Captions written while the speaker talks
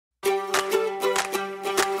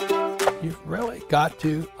you've really got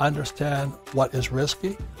to understand what is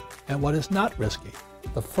risky and what is not risky.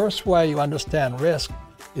 The first way you understand risk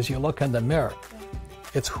is you look in the mirror.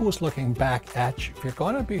 It's who's looking back at you. If you're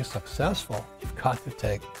going to be successful, you've got to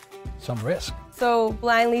take some risk. So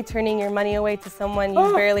blindly turning your money away to someone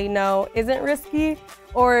you barely know isn't risky?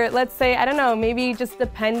 Or let's say, I don't know, maybe just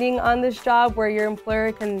depending on this job where your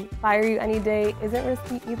employer can fire you any day isn't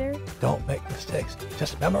risky either? Don't make mistakes.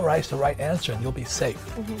 Just memorize the right answer and you'll be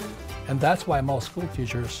safe. And that's why most school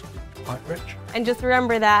teachers aren't rich. And just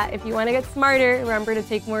remember that if you want to get smarter, remember to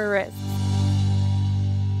take more risks.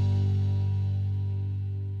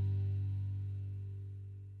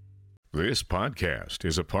 This podcast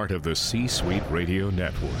is a part of the C-Suite Radio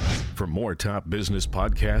Network. For more top business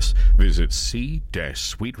podcasts, visit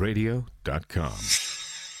c-suiteradio.com.